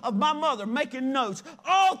full of my mother making notes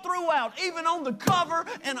all throughout, even on the cover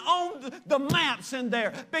and on the maps in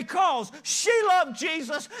there, because she loved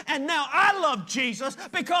Jesus, and now I love Jesus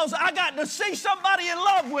because I got to see somebody in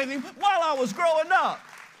love with him while I was growing up.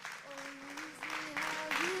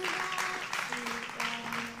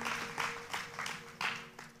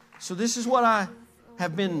 So this is what I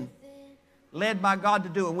have been led by God to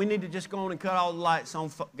do, and we need to just go on and cut all the lights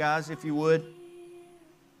on, guys, if you would.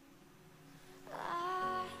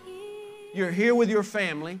 You're here with your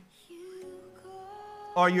family,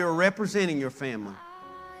 or you're representing your family.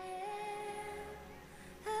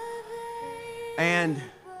 And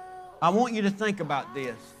I want you to think about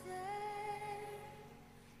this.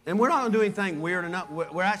 And we're not going to do anything weird enough.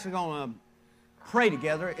 We're actually going to pray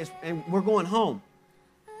together, and we're going home.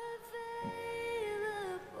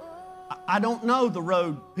 I don't know the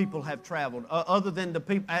road people have traveled, other than the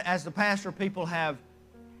people, as the pastor, people have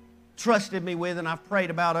trusted me with, and I've prayed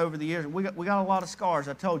about over the years. We got a lot of scars,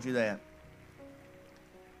 I told you that.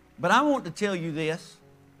 But I want to tell you this.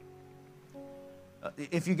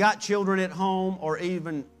 If you got children at home, or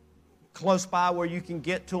even close by where you can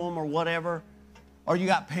get to them or whatever, or you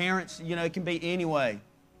got parents, it can be any way,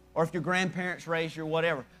 or if your grandparents raised you or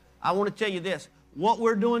whatever, I want to tell you this. What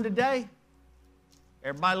we're doing today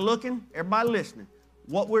everybody looking, everybody listening.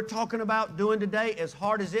 What we're talking about doing today, as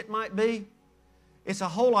hard as it might be, it's a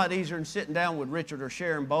whole lot easier than sitting down with Richard or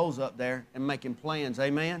Sharon Bowles up there and making plans.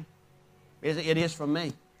 Amen? It is for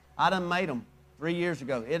me. I done made them 3 years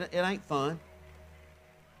ago. It ain't fun.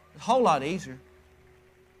 It's a whole lot easier.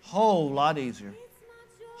 Whole lot easier.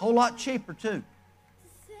 Whole lot cheaper too.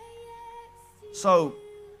 So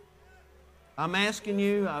I'm asking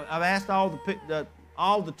you, I've asked all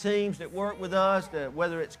the teams that work with us,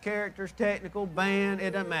 whether it's characters, technical, band,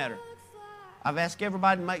 it doesn't matter. I've asked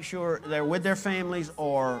everybody to make sure they're with their families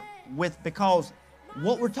or because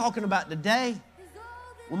what we're talking about today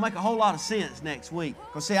will make a whole lot of sense next week.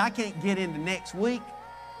 Because see, I can't get into next week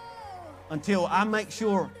until I make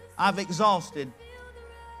sure I've exhausted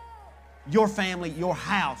your family, your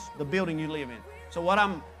house, the building you live in. So what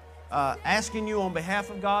I'm asking you on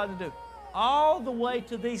behalf of God to do, all the way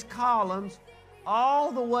to these columns,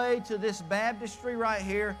 all the way to this baptistry right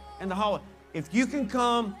here in the hallway. If you can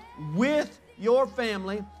come with your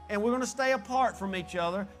family, and we're going to stay apart from each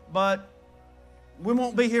other, but we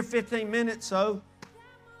won't be here 15 minutes, so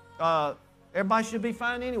everybody should be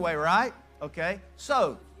fine anyway, right? Okay.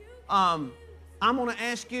 So I'm going to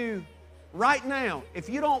ask you right now, if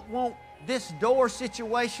you don't want this door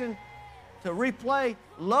situation to replay,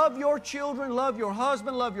 love your children, love your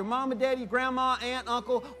husband, love your mama, daddy, grandma, aunt,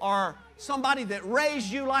 uncle, or somebody that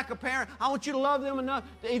raised you like a parent. I want you to love them enough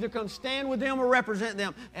to either come stand with them or represent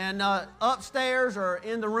them. And upstairs or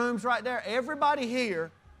in the rooms right there, everybody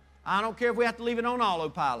here, I don't care if we have to leave it on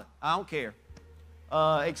autopilot. I don't care.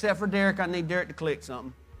 Except for Derek. I need Derek to click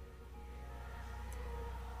something.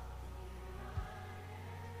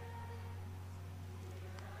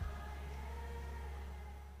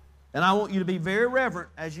 And I want you to be very reverent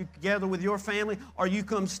as you gather with your family, or you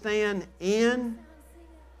come stand in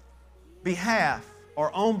behalf or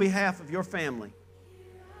on behalf of your family.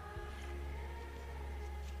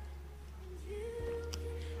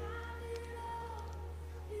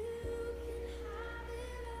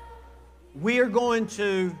 We're going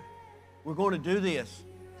to do this.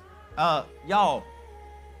 Y'all,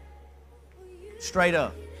 straight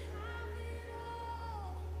up.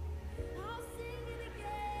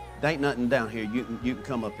 There ain't nothing down here. You can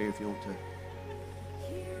come up here if you want to.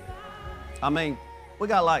 I mean, we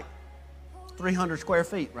got like 300 square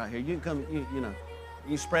feet right here. You can come, you know,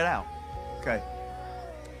 you spread out. Okay.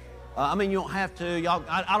 I mean, you don't have to. Y'all,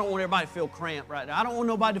 I don't want everybody to feel cramped right now. I don't want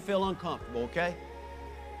nobody to feel uncomfortable, okay?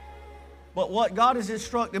 But what God has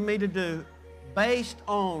instructed me to do, based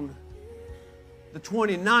on the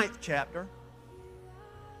 29th chapter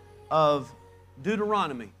of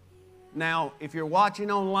Deuteronomy. Now, if you're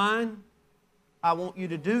watching online, I want you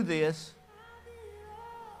to do this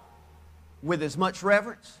with as much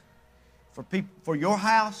reverence for people, for your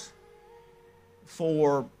house,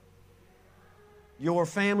 for your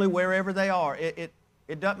family, wherever they are. It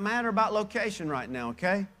doesn't matter about location right now,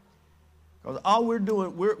 okay? Because all we're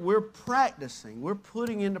doing, we're practicing. We're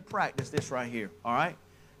putting into practice this right here, all right?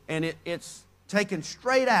 And it's taken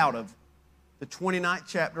straight out of the 29th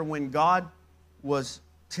chapter when God was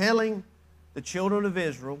telling the children of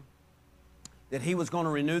Israel that He was going to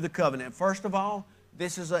renew the covenant. First of all,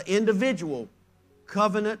 this is an individual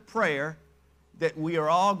covenant prayer that we are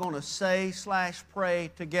all going to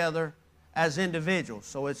say/pray together as individuals.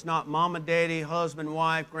 So it's not mama, daddy, husband,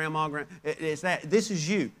 wife, grandma, it's that. This is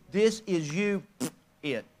you. This is you,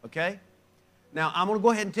 it, okay? Now, I'm going to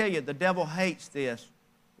go ahead and tell you, the devil hates this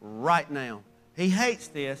right now. He hates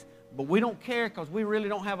this, but we don't care because we really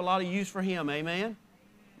don't have a lot of use for him, amen?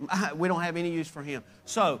 We don't have any use for him.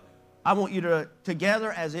 So, I want you to,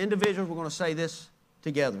 together as individuals, we're going to say this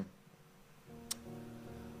together.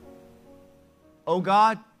 Oh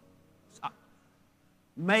God,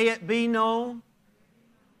 may it be known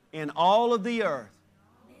in all of the earth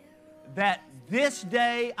that this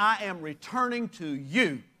day I am returning to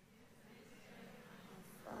you.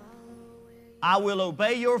 I will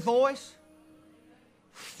obey your voice,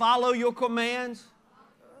 follow your commands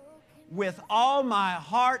with all my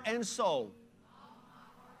heart and soul.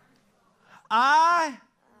 I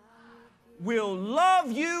will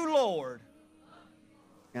love you, Lord,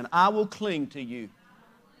 and I will cling to you.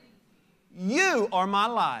 You are my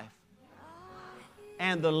life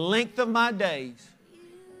and the length of my days.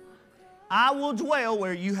 I will dwell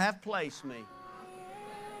where you have placed me.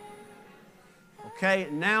 Okay,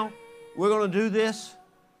 now we're going to do this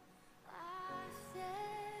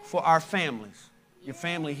for our families. Your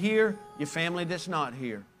family here, your family that's not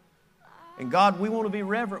here. And God, we want to be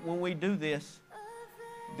reverent when we do this.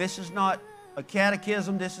 This is not a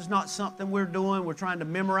catechism. This is not something we're doing. We're trying to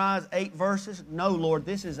memorize 8 verses. No, Lord,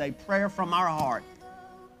 this is a prayer from our heart.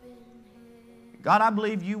 God, I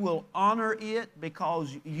believe you will honor it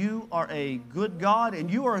because you are a good God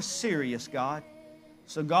and you are a serious God.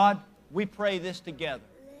 So God, we pray this together.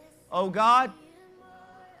 Oh God,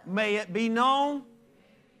 may it be known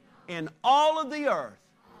in all of the earth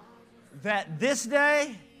that this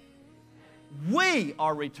day we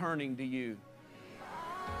are returning to you.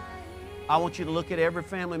 I want you to look at every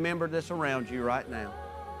family member that's around you right now.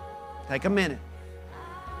 Take a minute.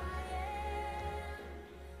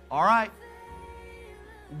 All right.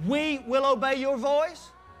 We will obey your voice,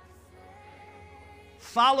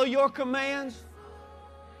 follow your commands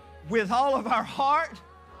with all of our heart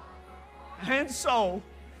and soul.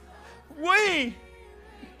 We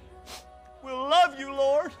will love you,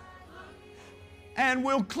 Lord, and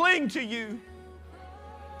will cling to you.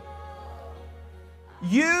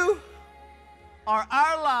 You are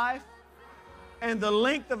our life and the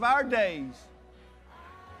length of our days.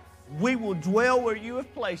 We will dwell where you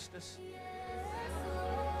have placed us.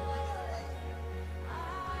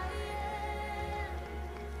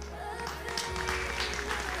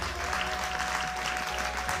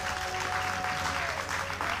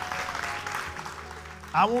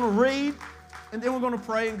 I want to read, and then we're going to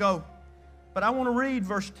pray and go. But I want to read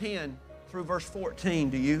verse 10 through verse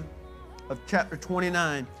 14 to you of chapter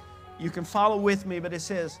 29. You can follow with me, but it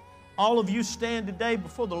says, all of you stand today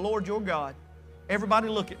before the Lord your God. Everybody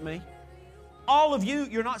look at me. All of you,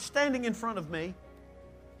 you're not standing in front of me.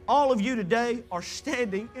 All of you today are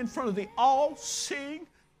standing in front of the all-seeing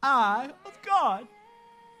eye of God.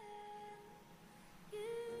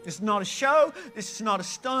 This is not a show. This is not a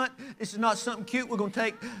stunt. This is not something cute we're going to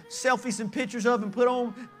take selfies and pictures of and put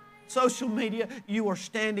on social media. You are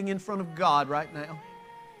standing in front of God right now.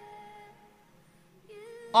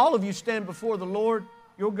 All of you stand before the Lord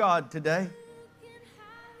your God today.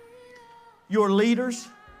 Your leaders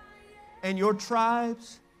and your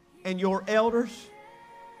tribes and your elders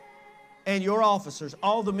and your officers,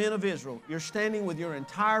 all the men of Israel, you're standing with your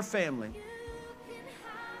entire family.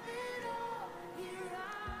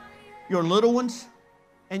 Your little ones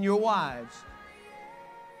and your wives.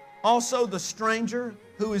 Also the stranger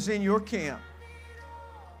who is in your camp.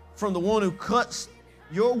 From the one who cuts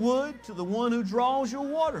your wood to the one who draws your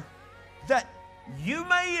water. That you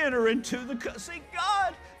may enter into the... See,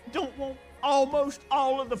 God don't want almost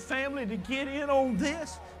all of the family to get in on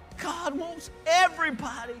this. God wants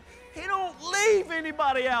everybody. He don't leave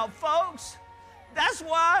anybody out, folks. That's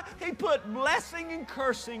why He put blessing and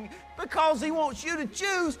cursing, because He wants you to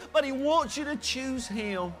choose, but He wants you to choose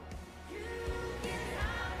Him.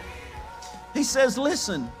 He says,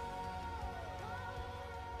 listen,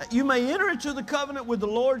 you may enter into the covenant with the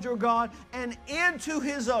Lord your God and into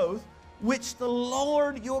His oath, which the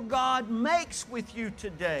Lord your God makes with you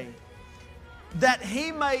today, that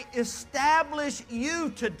He may establish you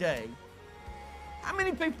today. How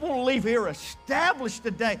many people want to leave here established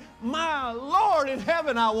today? My Lord in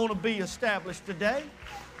heaven, I want to be established today.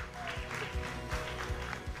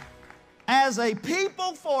 As a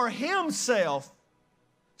people for Himself.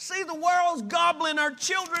 See, the world's gobbling our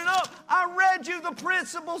children up. I read you the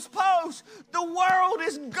principles post. The world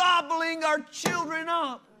is gobbling our children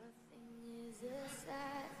up.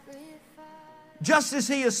 Just as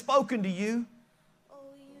He has spoken to you.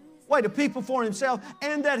 Wait, a people for Himself,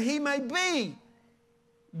 and that He may be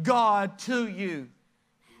God to you.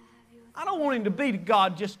 I don't want Him to be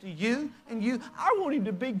God just to you and you. I want Him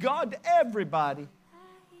to be God to everybody.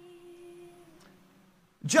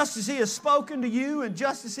 Just as He has spoken to you and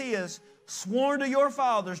just as He has sworn to your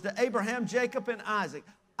fathers, to Abraham, Jacob, and Isaac,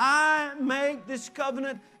 I make this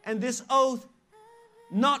covenant and this oath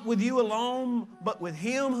not with you alone, but with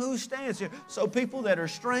Him who stands here. So people that are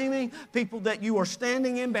streaming, people that you are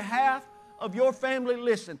standing in behalf of your family,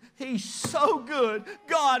 listen, He's so good.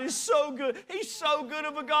 God is so good. He's so good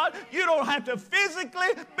of a God. You don't have to physically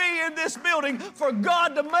be in this building for God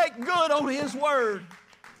to make good on His word.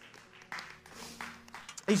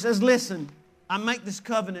 He says, listen, I make this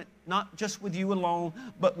covenant not just with you alone,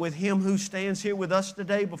 but with Him who stands here with us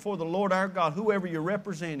today before the Lord our God, whoever you're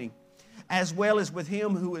representing, as well as with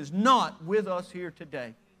Him who is not with us here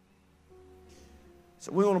today.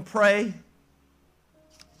 So we want to pray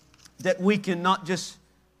that we can not just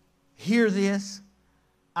hear this.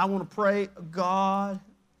 I want to pray, God,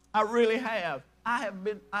 I really have.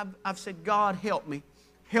 I've said, God, help me.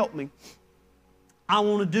 Help me. I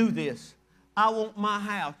want to do this. I want my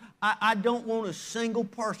house. I don't want a single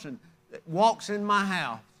person that walks in my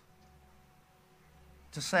house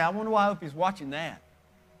to say, I wonder why I hope he's watching that.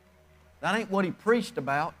 That ain't what he preached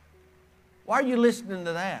about. Why are you listening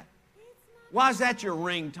to that? Why is that your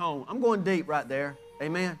ringtone? I'm going deep right there.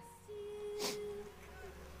 Amen.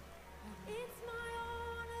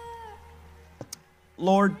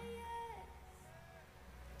 Lord,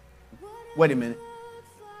 wait a minute.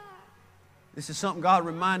 This is something God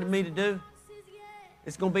reminded me to do.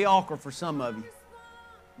 It's going to be awkward for some of you,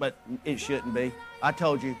 but it shouldn't be. I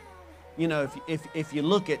told you, you know, if you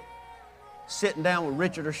look at sitting down with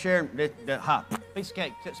Richard or Sharon, piece of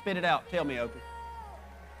cake, spit it out. Tell me, Opie.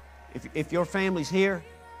 If your family's here,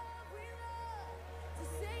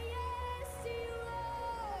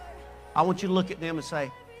 I want you to look at them and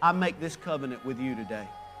say, I make this covenant with you today.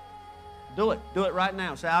 Do it. Do it right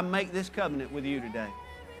now. Say, I make this covenant with you today.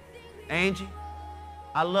 Angie,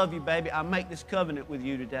 I love you, baby. I make this covenant with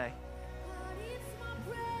you today.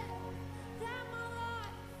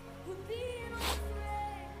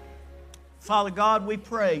 Father God, we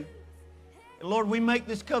pray. And Lord, we make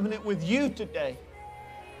this covenant with you today.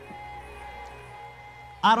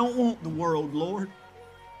 I don't want the world, Lord.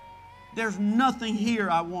 There's nothing here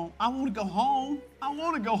I want. I want to go home. I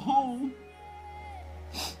want to go home.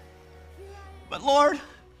 But Lord,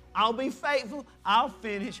 I'll be faithful. I'll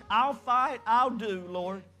finish. I'll fight. I'll do,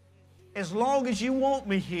 Lord. As long as you want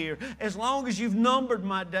me here, as long as you've numbered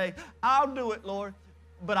my day, I'll do it, Lord.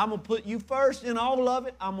 But I'm going to put you first in all of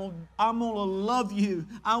it. I'm going to love you.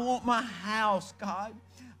 I want my house, God.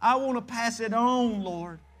 I want to pass it on,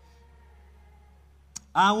 Lord.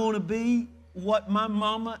 I want to be what my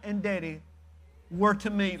mama and daddy were to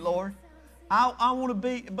me, Lord. I want to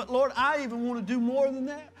be, but Lord, I even want to do more than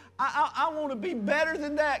that. I want to be better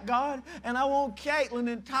than that, God. And I want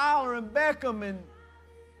Caitlin and Tyler and Beckham and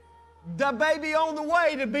the baby on the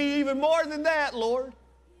way to be even more than that, Lord.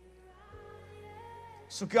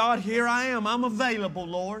 So God, here I am. I'm available,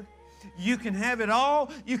 Lord. You can have it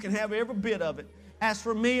all. You can have every bit of it. As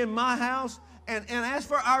for me and my house, and as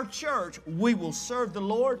for our church, we will serve the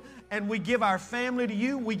Lord, and we give our family to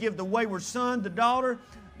you. We give the wayward son, the daughter,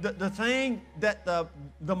 the thing that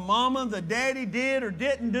the mama, the daddy did or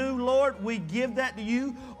didn't do, Lord, we give that to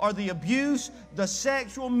you. Or the abuse, the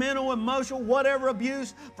sexual, mental, emotional, whatever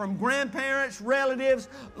abuse from grandparents, relatives,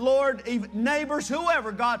 Lord, even neighbors,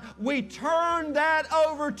 whoever, God, we turn that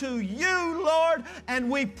over to you, Lord, and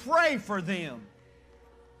we pray for them.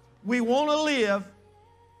 We want to live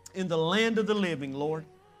in the land of the living, Lord.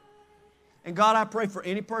 And God, I pray for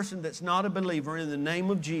any person that's not a believer in the name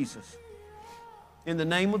of Jesus. In the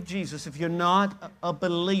name of Jesus, if you're not a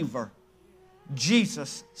believer,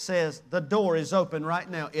 Jesus says the door is open right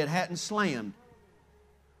now. It hadn't slammed.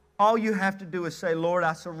 All you have to do is say, Lord,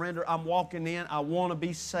 I surrender. I'm walking in. I want to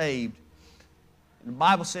be saved. And the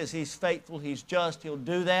Bible says He's faithful. He's just. He'll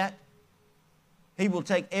do that. He will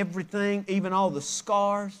take everything, even all the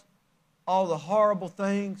scars, all the horrible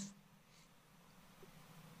things,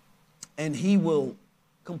 and He will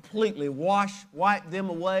completely wipe them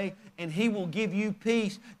away, and He will give you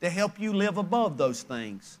peace to help you live above those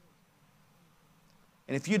things.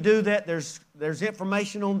 And if you do that, there's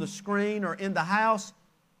information on the screen or in the house.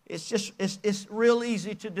 It's real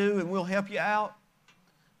easy to do, and we'll help you out.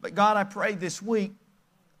 But God, I pray this week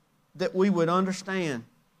that we would understand.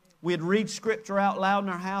 We'd read Scripture out loud in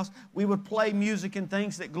our house. We would play music and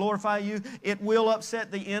things that glorify you. It will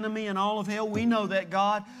upset the enemy and all of hell. We know that,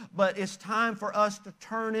 God. But it's time for us to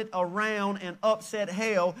turn it around and upset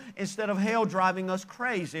hell instead of hell driving us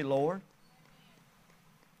crazy, Lord.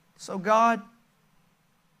 So, God,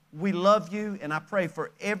 we love you, and I pray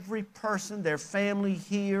for every person, their family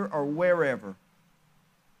here or wherever.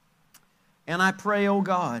 And I pray, oh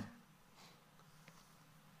God,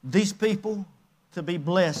 these people to be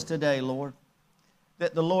blessed today, Lord.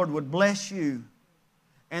 That the Lord would bless you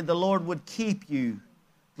and the Lord would keep you.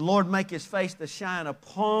 The Lord make His face to shine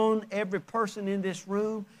upon every person in this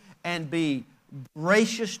room and be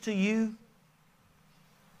gracious to you.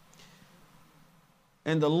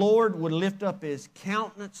 And the Lord would lift up His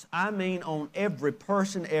countenance, on every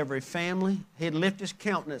person, every family. He'd lift His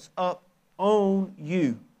countenance up on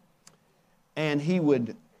you. And He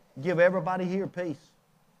would give everybody here peace.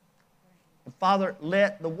 Father,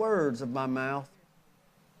 let the words of my mouth,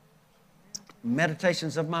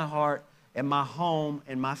 meditations of my heart, and my home,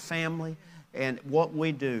 and my family, and what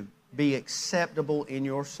we do be acceptable in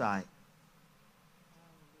your sight.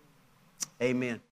 Amen.